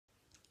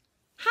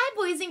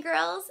boys and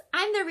girls.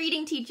 I'm the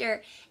reading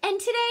teacher, and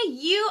today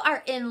you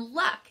are in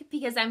luck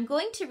because I'm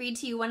going to read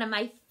to you one of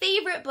my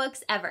favorite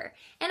books ever.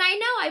 And I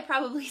know I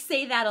probably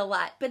say that a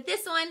lot, but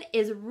this one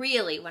is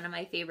really one of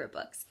my favorite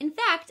books. In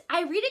fact,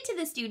 I read it to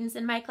the students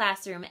in my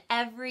classroom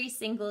every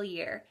single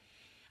year.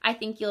 I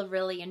think you'll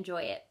really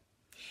enjoy it.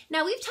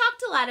 Now, we've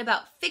talked a lot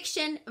about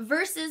fiction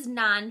versus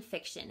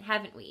nonfiction,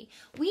 haven't we?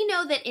 We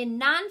know that in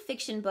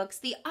nonfiction books,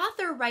 the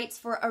author writes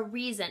for a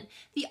reason.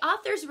 The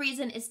author's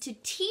reason is to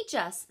teach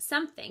us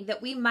something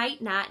that we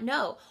might not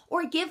know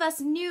or give us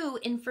new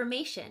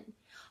information.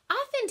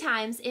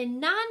 Oftentimes,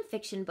 in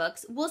nonfiction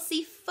books, we'll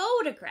see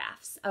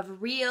photographs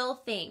of real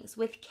things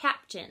with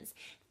captions.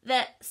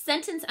 The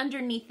sentence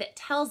underneath it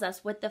tells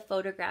us what the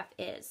photograph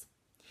is.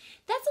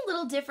 That's a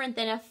little different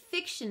than a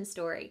fiction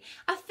story.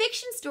 A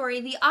fiction story,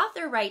 the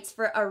author writes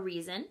for a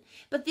reason,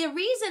 but the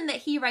reason that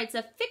he writes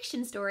a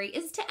fiction story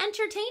is to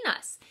entertain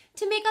us,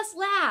 to make us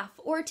laugh,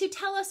 or to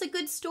tell us a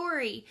good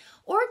story,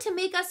 or to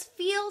make us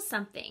feel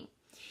something.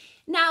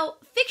 Now,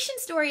 fiction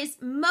stories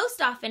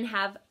most often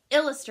have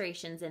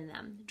illustrations in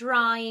them,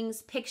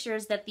 drawings,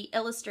 pictures that the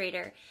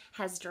illustrator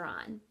has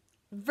drawn,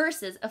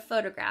 versus a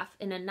photograph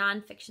in a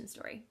nonfiction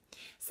story.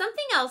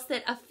 Something else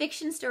that a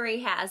fiction story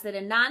has that a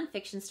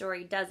nonfiction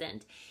story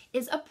doesn't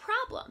is a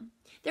problem.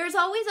 There's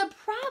always a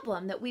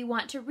problem that we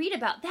want to read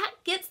about. That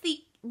gets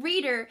the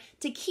reader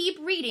to keep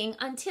reading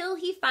until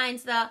he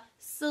finds the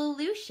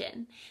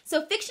solution.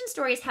 So fiction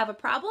stories have a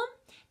problem,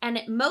 and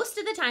it most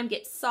of the time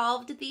gets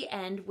solved at the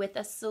end with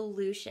a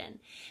solution.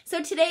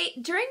 So today,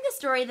 during the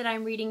story that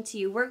I'm reading to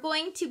you, we're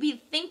going to be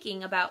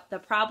thinking about the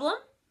problem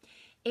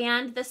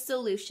and the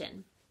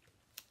solution.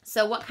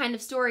 So what kind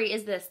of story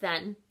is this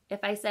then,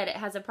 if I said it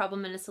has a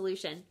problem and a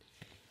solution?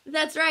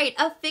 That's right,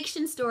 a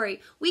fiction story.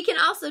 We can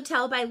also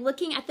tell by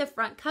looking at the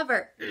front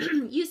cover.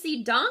 You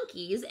see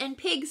donkeys and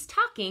pigs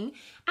talking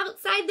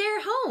outside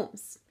their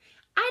homes.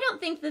 I don't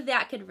think that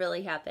that could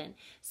really happen.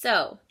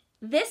 So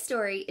this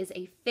story is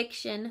a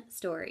fiction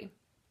story.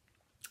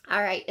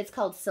 All right, it's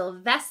called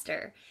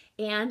Sylvester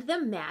and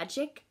the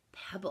Magic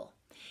Pebble.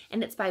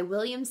 And it's by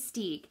William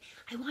Steig.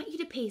 I want you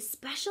to pay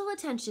special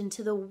attention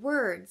to the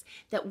words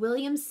that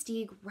William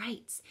Steig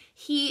writes.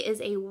 He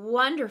is a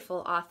wonderful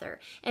author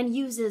and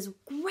uses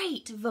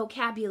great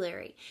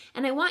vocabulary.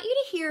 And I want you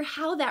to hear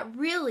how that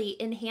really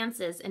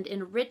enhances and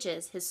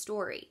enriches his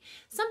story.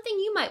 Something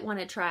you might want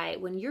to try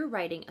when you're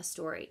writing a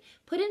story.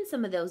 Put in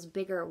some of those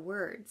bigger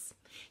words.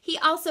 He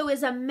also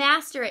is a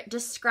master at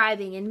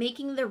describing and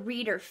making the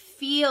reader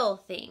feel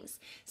things.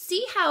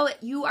 See how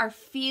you are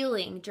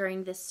feeling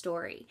during this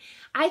story.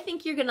 I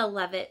think you're going to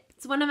love it.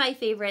 It's one of my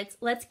favorites.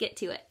 Let's get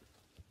to it.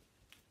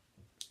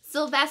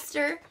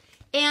 Sylvester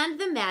and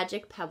the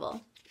Magic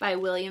Pebble by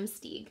William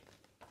Steig.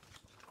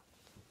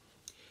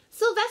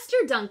 Sylvester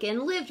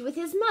Duncan lived with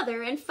his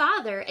mother and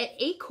father at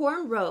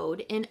Acorn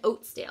Road in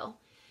Oatsdale.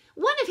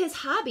 One of his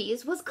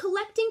hobbies was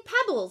collecting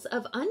pebbles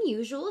of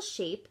unusual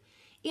shape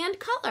and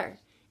color.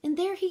 And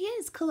there he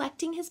is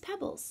collecting his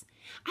pebbles.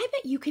 I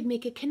bet you could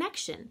make a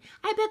connection.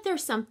 I bet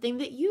there's something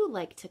that you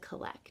like to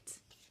collect.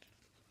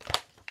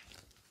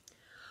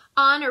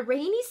 On a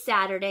rainy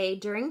Saturday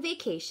during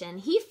vacation,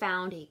 he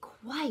found a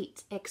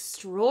quite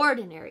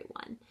extraordinary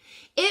one.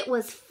 It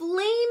was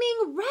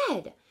flaming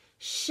red,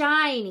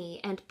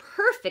 shiny, and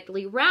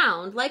perfectly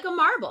round like a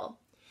marble.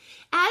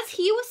 As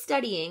he was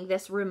studying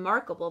this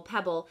remarkable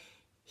pebble,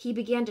 he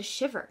began to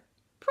shiver,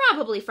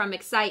 probably from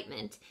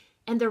excitement,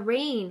 and the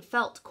rain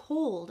felt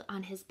cold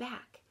on his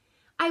back.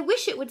 "I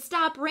wish it would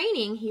stop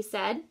raining," he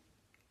said.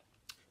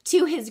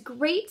 To his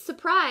great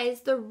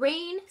surprise, the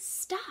rain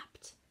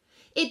stopped.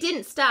 It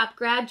didn't stop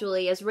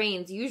gradually as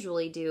rains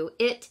usually do.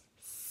 It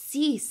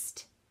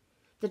ceased.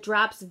 The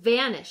drops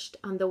vanished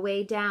on the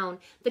way down.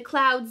 The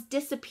clouds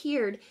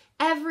disappeared.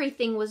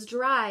 Everything was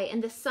dry,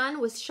 and the sun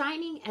was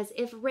shining as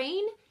if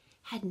rain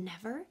had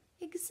never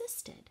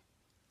existed.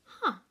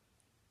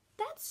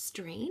 That's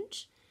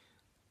strange.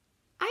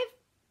 I've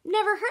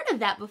never heard of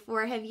that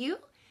before, have you?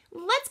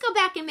 Let's go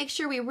back and make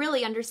sure we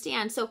really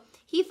understand. So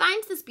he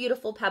finds this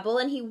beautiful pebble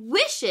and he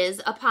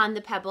wishes upon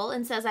the pebble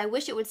and says, "I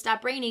wish it would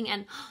stop raining,"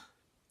 and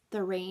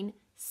the rain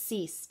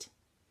ceased.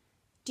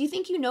 Do you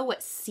think you know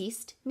what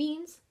ceased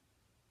means?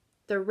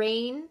 The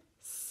rain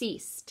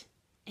ceased.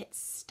 It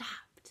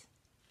stopped.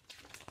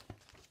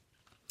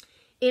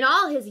 In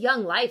all his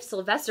young life,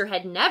 Sylvester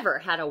had never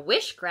had a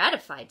wish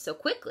gratified so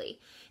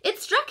quickly. It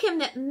struck him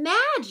that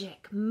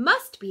magic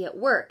must be at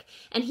work,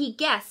 and he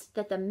guessed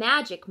that the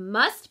magic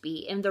must be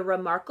in the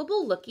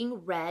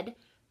remarkable-looking red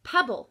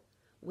pebble,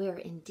 where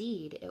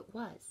indeed it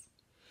was.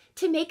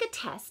 To make a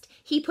test,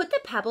 he put the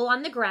pebble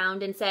on the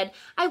ground and said,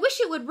 "I wish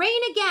it would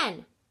rain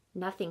again."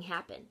 Nothing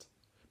happened.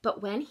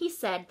 But when he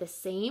said the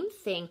same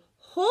thing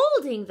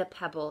holding the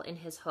pebble in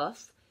his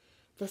hoof,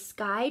 the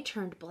sky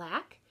turned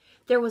black.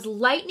 There was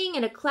lightning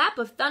and a clap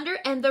of thunder,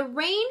 and the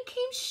rain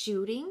came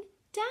shooting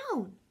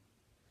down.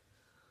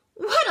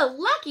 "What a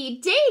lucky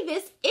day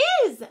this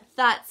is,"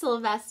 thought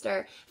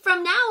Sylvester.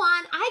 "From now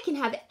on, I can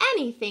have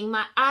anything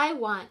I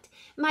want.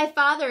 My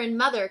father and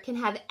mother can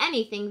have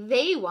anything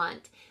they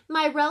want.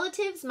 My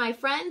relatives, my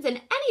friends,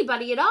 and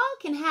anybody at all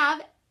can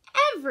have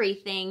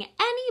everything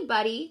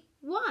anybody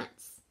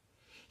wants.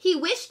 He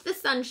wished the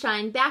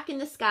sunshine back in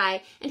the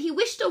sky, and he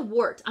wished a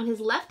wart on his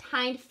left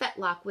hind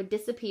fetlock would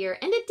disappear,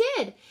 and it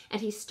did,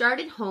 and he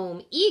started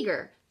home,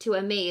 eager to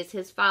amaze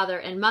his father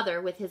and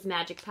mother with his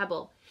magic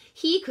pebble.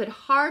 He could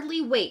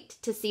hardly wait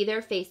to see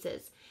their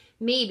faces.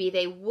 Maybe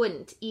they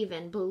wouldn't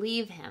even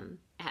believe him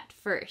at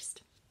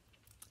first.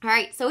 All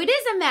right, so it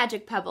is a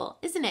magic pebble,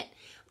 isn't it?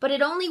 But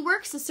it only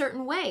works a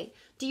certain way.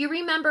 Do you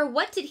remember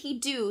what did he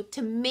do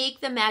to make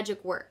the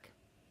magic work?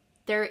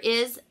 There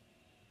is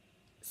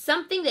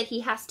something that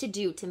he has to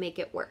do to make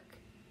it work.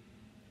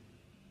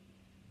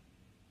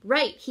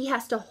 Right, he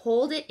has to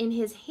hold it in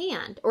his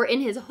hand or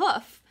in his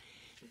hoof,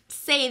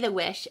 say the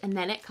wish, and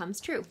then it comes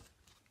true.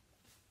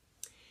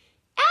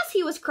 As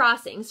he was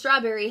crossing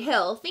Strawberry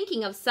Hill,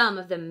 thinking of some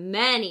of the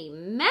many,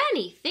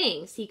 many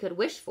things he could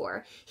wish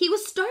for, he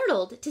was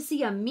startled to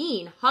see a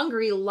mean,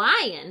 hungry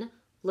lion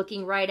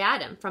looking right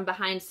at him from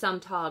behind some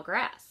tall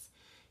grass.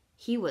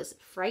 He was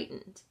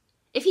frightened.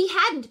 If he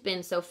hadn't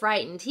been so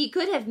frightened, he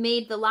could have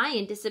made the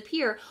lion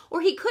disappear,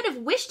 or he could have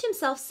wished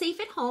himself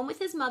safe at home with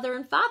his mother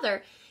and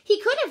father.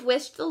 He could have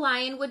wished the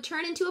lion would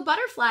turn into a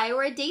butterfly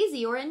or a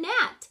daisy or a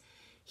gnat.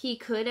 He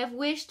could have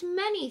wished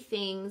many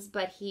things,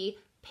 but he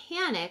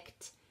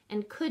panicked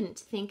and couldn't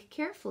think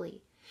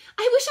carefully.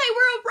 "I wish I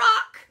were a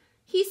rock,"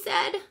 he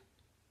said,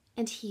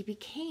 and he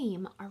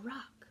became a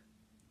rock.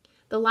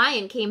 The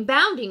lion came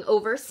bounding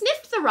over,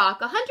 sniffed the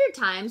rock 100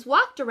 times,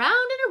 walked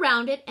around and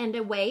around it, and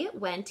away it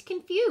went,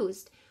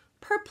 confused,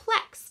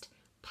 perplexed,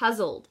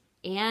 puzzled,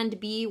 and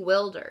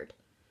bewildered.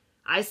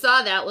 "I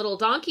saw that little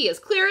donkey as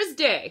clear as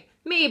day.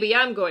 Maybe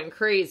I'm going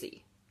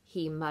crazy,"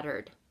 he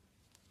muttered.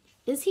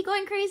 Is he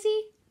going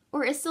crazy?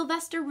 Or is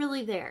Sylvester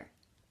really there?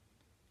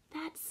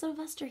 That's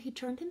Sylvester. He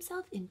turned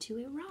himself into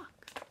a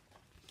rock.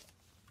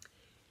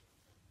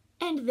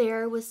 And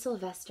there was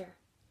Sylvester,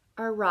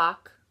 a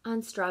rock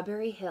on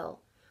Strawberry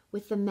Hill,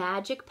 with the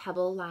magic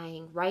pebble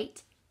lying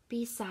right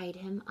beside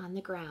him on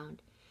the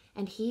ground,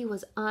 and he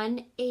was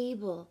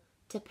unable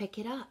to pick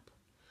it up.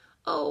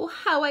 "Oh,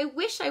 how I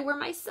wish I were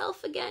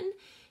myself again,"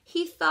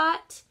 he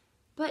thought,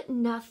 but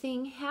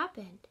nothing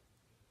happened.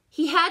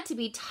 He had to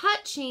be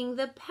touching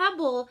the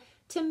pebble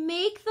to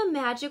make the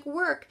magic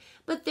work,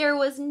 but there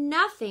was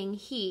nothing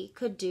he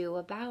could do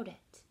about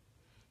it.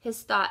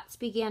 His thoughts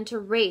began to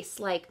race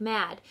like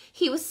mad.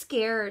 He was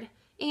scared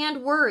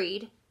and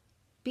worried.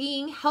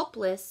 Being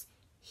helpless,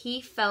 he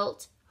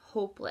felt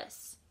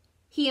hopeless.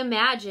 He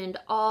imagined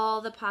all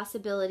the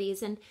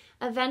possibilities, and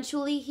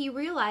eventually he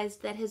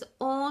realized that his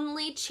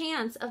only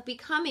chance of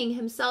becoming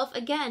himself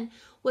again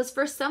was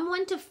for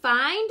someone to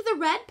find the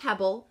red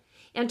pebble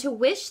and to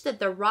wish that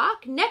the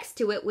rock next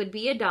to it would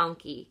be a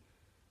donkey.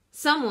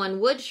 Someone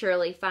would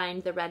surely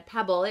find the red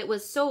pebble. It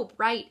was so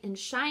bright and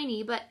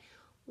shiny, but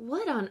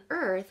what on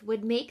earth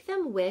would make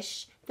them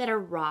wish that a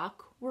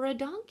rock were a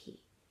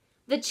donkey?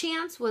 The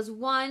chance was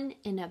 1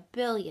 in a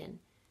billion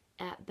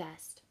at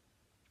best.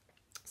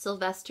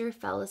 Sylvester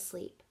fell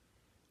asleep.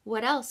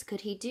 What else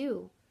could he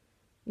do?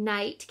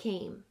 Night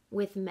came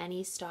with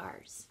many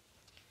stars.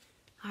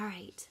 All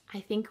right, I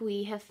think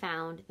we have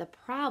found the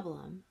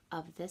problem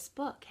of this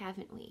book,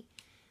 haven't we?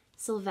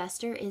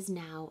 Sylvester is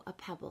now a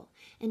pebble.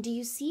 And do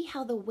you see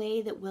how the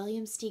way that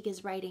William Steig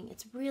is writing,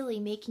 it's really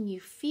making you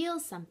feel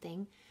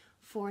something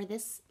for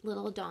this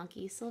little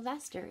donkey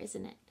Sylvester,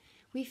 isn't it?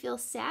 We feel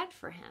sad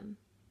for him.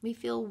 We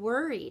feel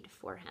worried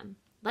for him.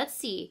 Let's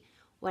see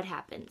what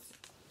happens.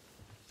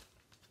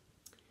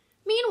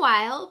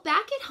 Meanwhile,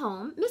 back at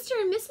home, Mr.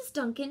 and Mrs.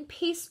 Duncan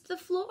paced the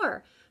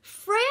floor,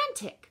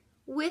 frantic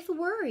with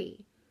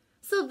worry.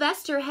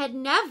 Sylvester had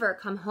never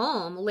come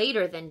home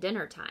later than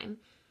dinner time.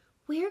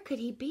 Where could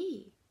he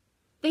be?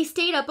 They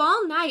stayed up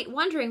all night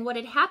wondering what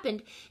had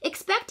happened,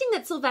 expecting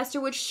that Sylvester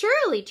would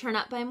surely turn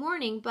up by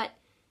morning, but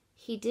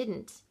he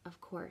didn't, of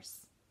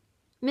course.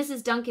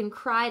 Mrs. Duncan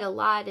cried a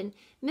lot, and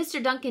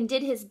Mr. Duncan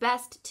did his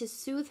best to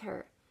soothe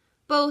her.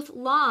 Both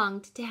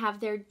longed to have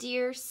their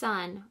dear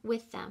son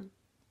with them.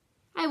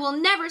 "I will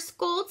never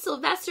scold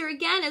Sylvester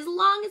again as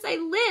long as I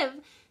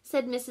live,"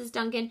 said Mrs.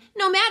 Duncan,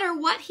 "no matter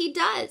what he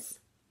does."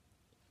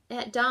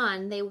 At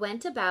dawn, they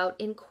went about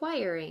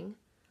inquiring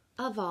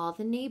of all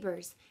the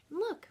neighbors. And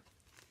look,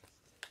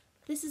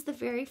 this is the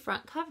very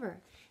front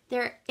cover.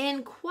 They're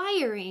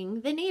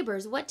inquiring the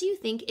neighbors. What do you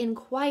think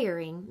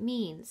inquiring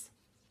means?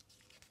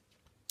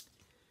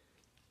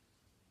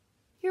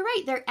 You're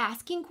right, they're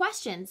asking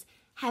questions.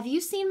 Have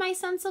you seen my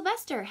son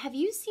Sylvester? Have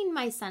you seen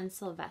my son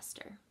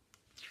Sylvester?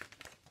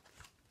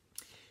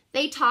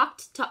 They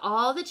talked to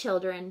all the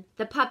children,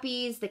 the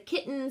puppies, the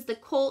kittens, the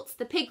colts,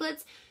 the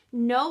piglets.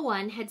 No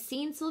one had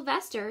seen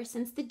Sylvester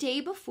since the day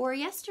before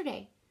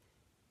yesterday.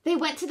 They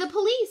went to the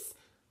police.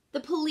 The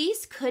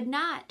police could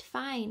not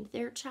find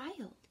their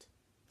child.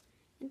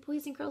 And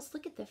boys and girls,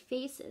 look at the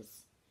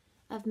faces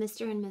of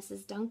Mr. and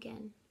Mrs.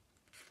 Duncan.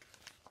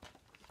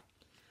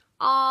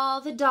 All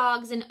the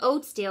dogs in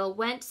Oatsdale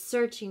went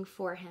searching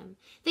for him.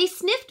 They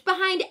sniffed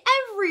behind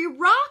every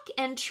rock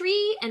and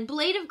tree and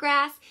blade of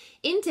grass,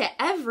 into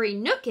every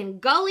nook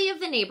and gully of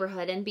the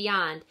neighborhood and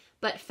beyond,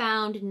 but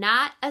found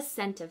not a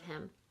scent of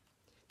him.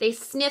 They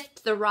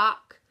sniffed the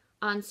rock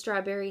on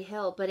Strawberry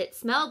Hill, but it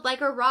smelled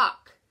like a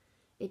rock.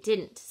 It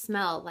didn't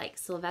smell like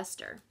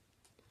Sylvester.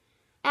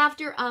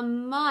 After a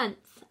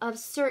month of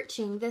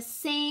searching the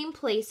same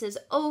places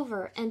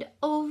over and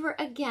over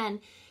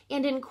again,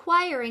 and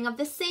inquiring of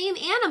the same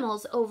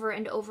animals over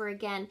and over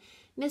again,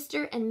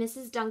 Mr. and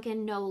Mrs.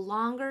 Duncan no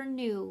longer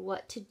knew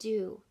what to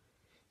do.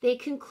 They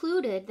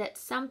concluded that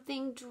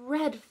something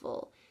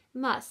dreadful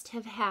must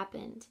have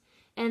happened,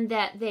 and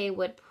that they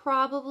would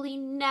probably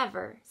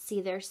never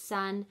see their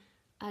son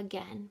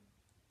again,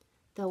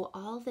 though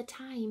all the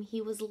time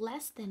he was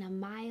less than a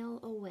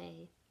mile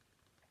away.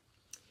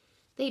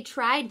 They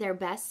tried their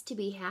best to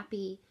be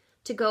happy,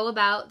 to go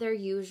about their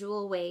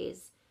usual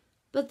ways,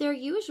 but their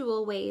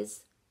usual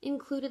ways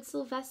included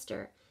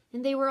Sylvester,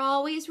 and they were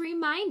always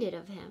reminded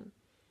of him.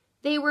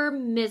 They were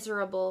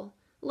miserable.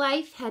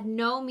 Life had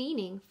no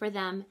meaning for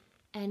them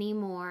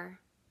anymore.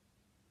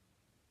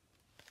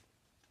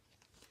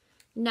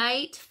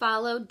 Night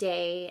followed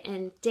day,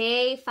 and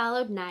day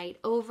followed night,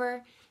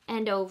 over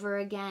and over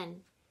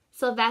again.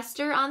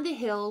 Sylvester on the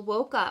hill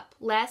woke up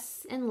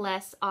less and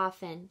less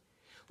often.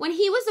 When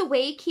he was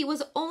awake, he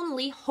was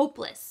only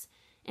hopeless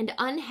and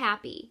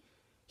unhappy.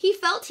 He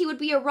felt he would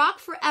be a rock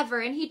forever,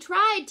 and he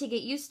tried to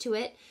get used to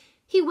it.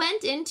 He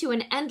went into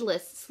an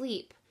endless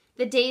sleep.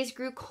 The days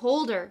grew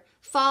colder.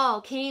 Fall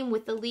came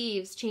with the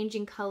leaves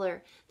changing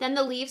color. Then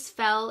the leaves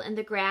fell, and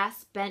the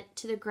grass bent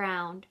to the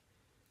ground.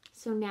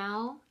 So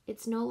now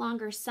it's no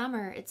longer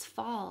summer, it's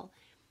fall.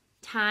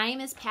 Time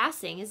is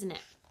passing, isn't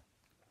it?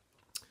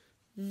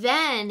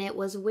 Then it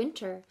was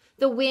winter.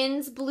 The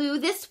winds blew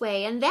this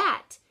way and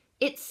that.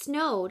 It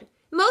snowed.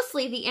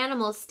 Mostly the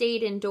animals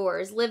stayed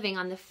indoors, living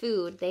on the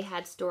food they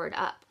had stored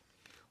up.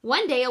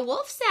 One day a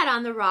wolf sat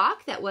on the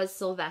rock that was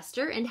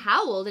Sylvester and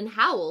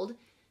howled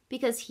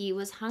because he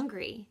was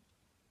hungry.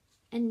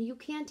 And you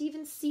can't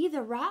even see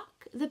the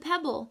rock, the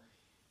pebble,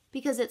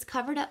 because it's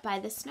covered up by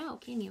the snow,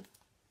 can you?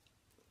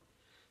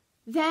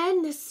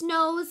 Then the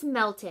snows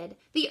melted.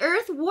 The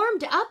earth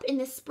warmed up in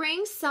the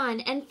spring sun,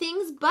 and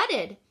things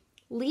budded.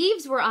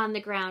 Leaves were on the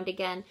ground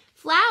again.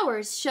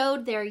 Flowers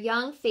showed their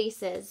young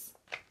faces.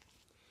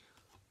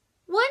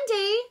 One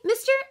day,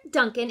 Mr.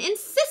 Duncan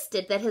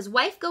insisted that his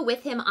wife go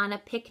with him on a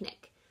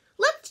picnic.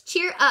 "Let's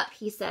cheer up,"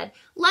 he said.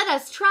 "Let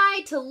us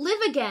try to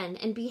live again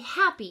and be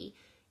happy,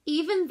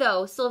 even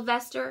though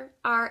Sylvester,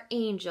 our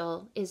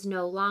angel, is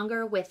no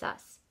longer with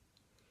us."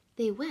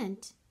 They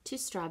went to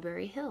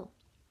Strawberry Hill.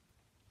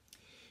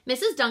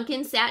 Mrs.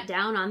 Duncan sat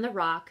down on the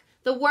rock.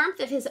 The warmth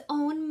of his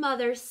own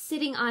mother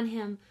sitting on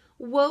him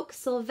woke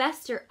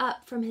Sylvester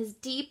up from his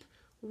deep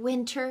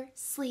winter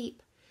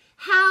sleep.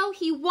 How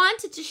he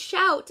wanted to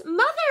shout,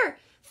 "Mother!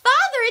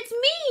 Father, it's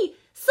me!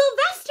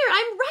 Sylvester,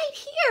 I'm right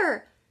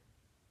here!"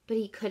 But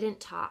he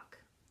couldn't talk.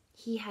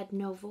 He had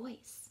no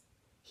voice.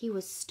 He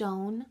was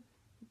stone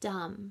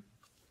dumb.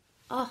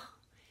 Oh,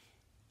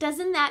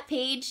 doesn't that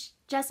page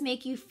just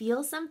make you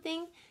feel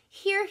something?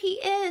 Here he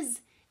is,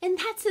 and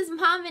that's his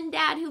mom and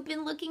dad who've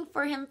been looking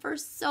for him for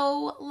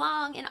so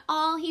long, and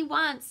all he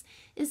wants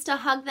is to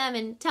hug them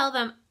and tell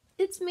them,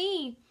 "It's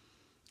me."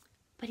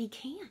 But he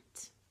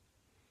can't.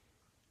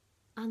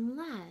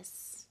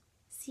 Unless,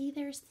 see,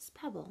 there's this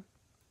pebble.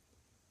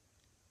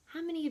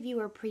 How many of you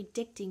are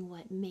predicting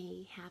what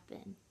may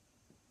happen?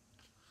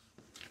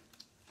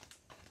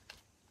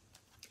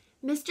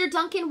 Mr.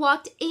 Duncan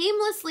walked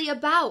aimlessly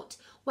about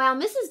while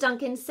Mrs.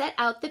 Duncan set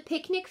out the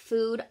picnic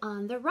food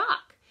on the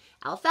rock.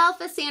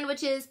 Alfalfa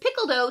sandwiches,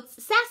 pickled oats,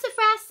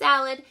 sassafras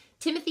salad,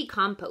 Timothy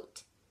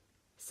compote.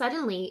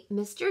 Suddenly,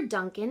 Mr.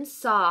 Duncan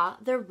saw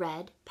the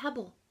red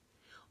pebble.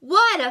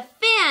 "What a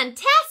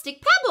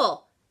fantastic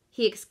pebble!"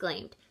 he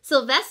exclaimed.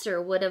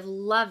 Sylvester would have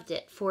loved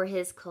it for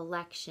his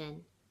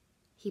collection.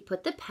 He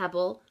put the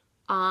pebble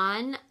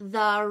on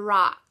the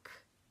rock.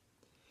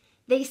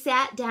 They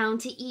sat down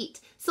to eat.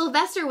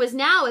 Sylvester was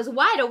now as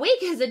wide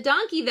awake as a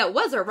donkey that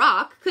was a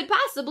rock could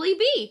possibly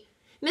be.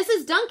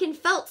 Mrs. Duncan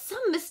felt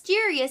some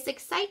mysterious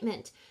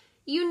excitement.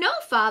 "You know,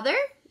 Father,"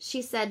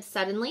 she said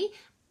suddenly,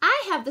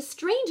 "I have the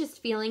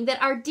strangest feeling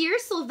that our dear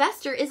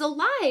Sylvester is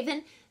alive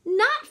and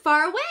not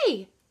far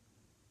away."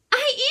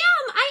 I am,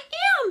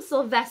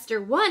 Sylvester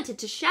wanted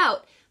to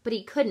shout, but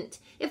he couldn't.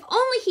 If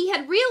only he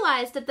had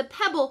realized that the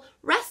pebble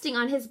resting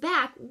on his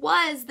back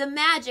was the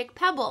magic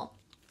pebble.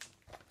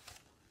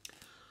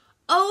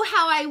 "Oh,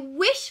 how I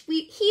wish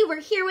he were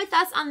here with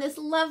us on this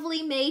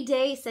lovely May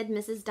day," said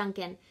Mrs.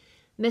 Duncan.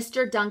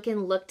 Mr.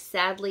 Duncan looked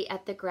sadly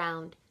at the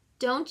ground.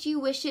 "Don't you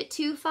wish it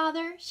too,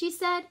 Father?" she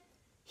said.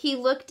 He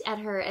looked at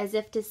her as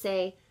if to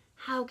say,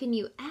 "How can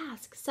you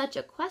ask such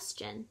a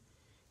question?"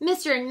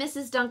 Mr. and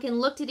Mrs. Duncan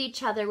looked at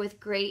each other with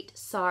great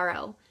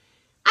sorrow.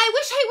 "I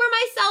wish I were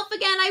myself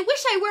again. I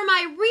wish I were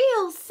my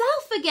real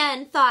self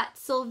again," thought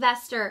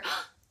Sylvester.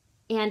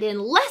 And in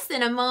less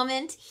than a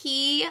moment,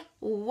 he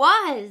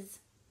was.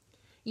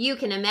 You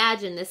can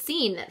imagine the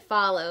scene that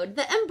followed.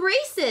 The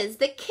embraces,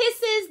 the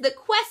kisses, the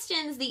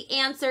questions, the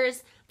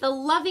answers, the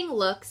loving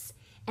looks,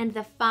 and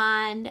the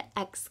fond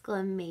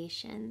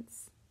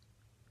exclamations.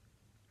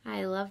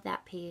 I love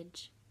that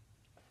page.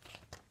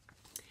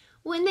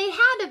 When they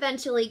had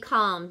eventually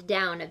calmed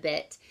down a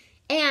bit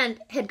and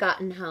had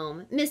gotten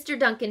home, Mr.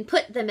 Duncan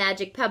put the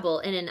magic pebble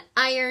in an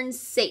iron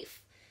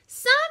safe.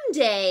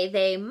 Someday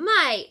they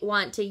might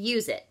want to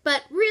use it,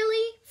 but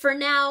really, for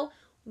now,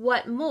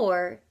 what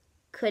more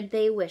could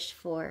they wish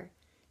for?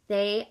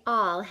 They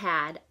all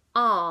had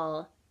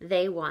all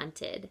they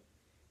wanted.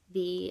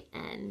 The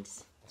end.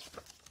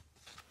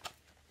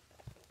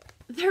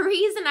 The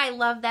reason I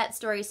love that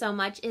story so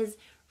much is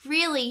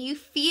really you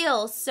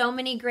feel so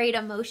many great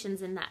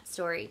emotions in that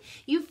story.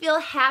 You feel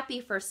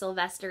happy for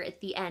Sylvester at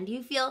the end.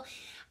 You feel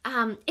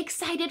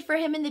excited for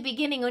him in the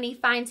beginning when he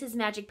finds his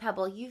magic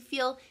pebble. You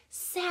feel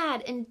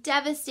sad and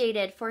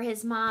devastated for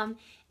his mom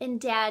and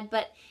dad.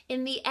 But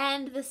in the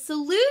end, the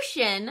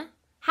solution,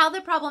 how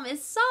the problem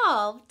is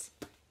solved,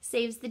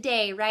 saves the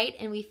day, right?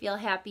 And we feel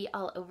happy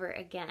all over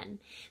again.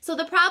 So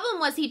the problem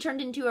was he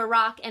turned into a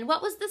rock. And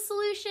what was the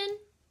solution?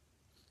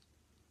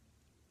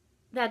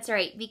 That's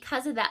right.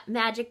 Because of that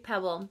magic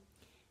pebble,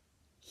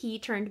 he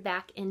turned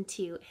back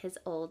into his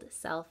old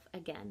self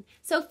again.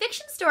 So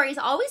fiction stories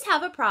always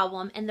have a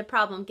problem, and the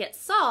problem gets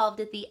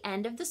solved at the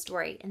end of the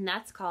story, and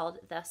that's called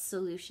the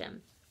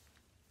solution.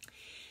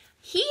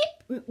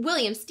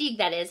 William Steig,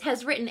 that is,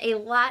 has written a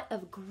lot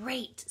of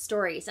great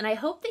stories, and I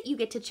hope that you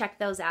get to check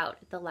those out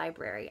at the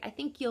library. I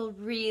think you'll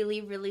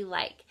really, really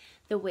like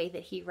the way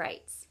that he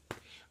writes.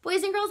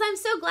 Boys and girls, I'm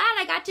so glad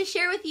I got to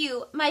share with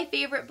you my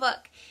favorite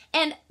book.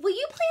 And will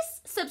you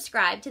please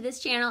subscribe to this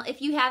channel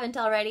if you haven't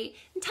already?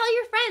 And tell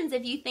your friends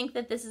if you think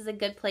that this is a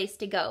good place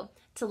to go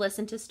to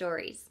listen to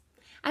stories.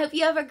 I hope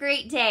you have a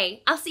great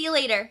day. I'll see you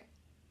later.